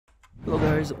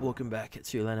Hello guys, welcome back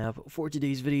to Lineup. For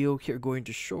today's video, we're going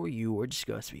to show you or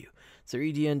discuss with you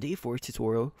Ceridian Dayforce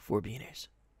tutorial for beginners.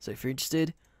 So if you're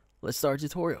interested, let's start the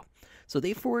tutorial. So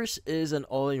Dayforce is an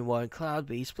all-in-one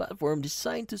cloud-based platform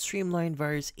designed to streamline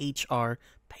various HR,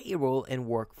 payroll, and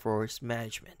workforce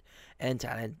management and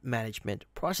talent management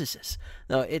processes.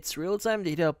 Now, it's real-time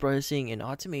data processing and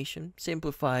automation,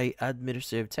 simplify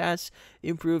administrative tasks,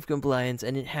 improve compliance,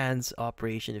 and enhance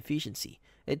operation efficiency.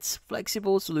 It's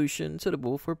flexible solution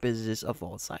suitable for businesses of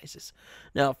all sizes.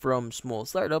 Now, from small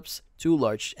startups to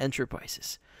large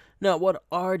enterprises. Now, what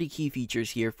are the key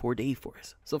features here for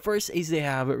Dayforce? So first is they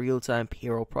have real-time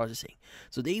payroll processing.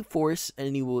 So Dayforce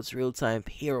enables real-time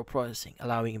payroll processing,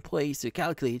 allowing employees to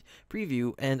calculate,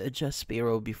 preview, and adjust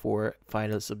payroll before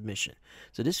final submission.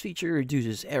 So this feature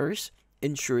reduces errors,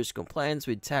 ensures compliance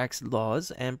with tax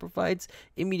laws, and provides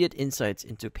immediate insights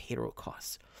into payroll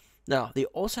costs. Now, they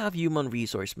also have human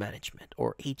resource management,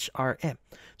 or HRM.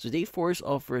 So Dayforce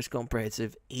offers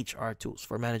comprehensive HR tools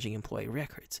for managing employee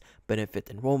records, benefit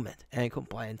enrollment, and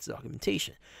compliance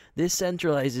documentation. This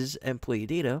centralizes employee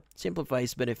data,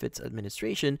 simplifies benefits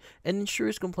administration, and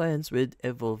ensures compliance with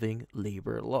evolving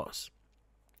labor laws.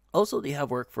 Also, they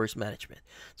have workforce management.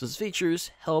 So this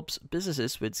features helps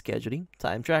businesses with scheduling,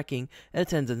 time tracking, and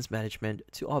attendance management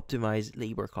to optimize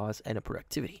labor costs and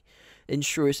productivity.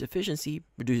 Ensures efficiency,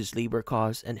 reduces labor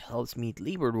costs, and helps meet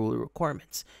labor rule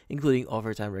requirements, including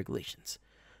overtime regulations.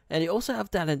 And they also have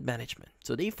talent management.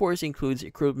 So Dayforce includes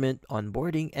recruitment,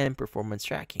 onboarding, and performance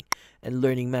tracking, and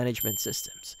learning management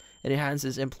systems. It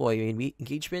enhances employee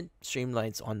engagement,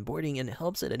 streamlines onboarding, and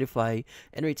helps identify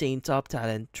and retain top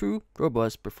talent through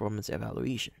robust performance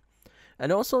evaluation.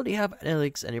 And also, they have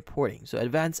analytics and reporting. So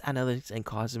advanced analytics and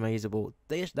customizable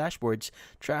dashboards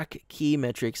track key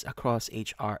metrics across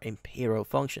HR and payroll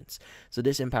functions. So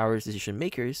this empowers decision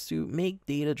makers to make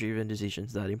data-driven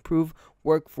decisions that improve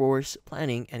workforce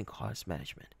planning and cost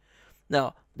management.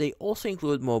 Now, they also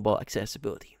include mobile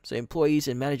accessibility. So employees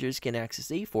and managers can access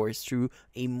Dayforce through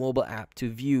a mobile app to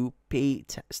view pay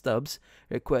stubs,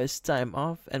 request time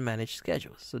off, and manage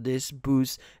schedules. So this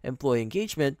boosts employee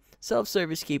engagement,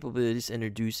 self-service capabilities, and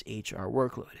reduce HR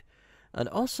workload. And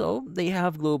also, they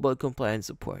have global compliance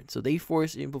support. So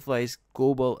Dayforce simplifies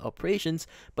global operations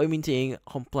by maintaining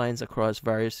compliance across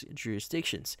various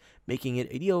jurisdictions, making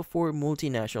it ideal for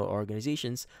multinational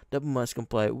organizations that must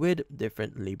comply with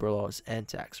different labor laws and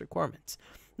tax requirements.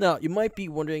 Now, you might be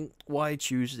wondering why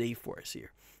choose Dayforce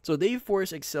here. So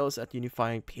Dayforce excels at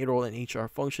unifying payroll and HR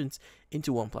functions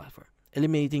into one platform,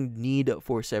 eliminating the need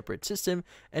for separate system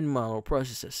and manual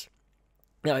processes.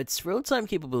 Now, its real-time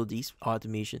capabilities,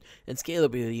 automation, and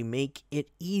scalability make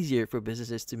it easier for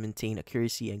businesses to maintain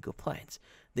accuracy and compliance.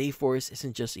 Dayforce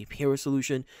isn't just a payroll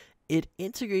solution, it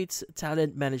integrates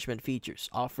talent management features,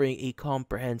 offering a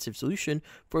comprehensive solution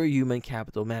for human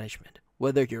capital management.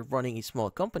 Whether you're running a small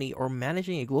company or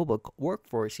managing a global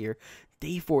workforce here,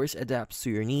 Dayforce adapts to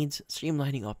your needs,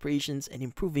 streamlining operations and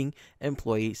improving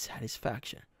employee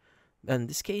satisfaction. And in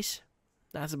this case,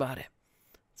 that's about it.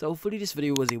 So hopefully this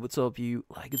video was able to help you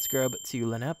like and subscribe to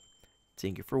Lineup.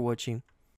 Thank you for watching.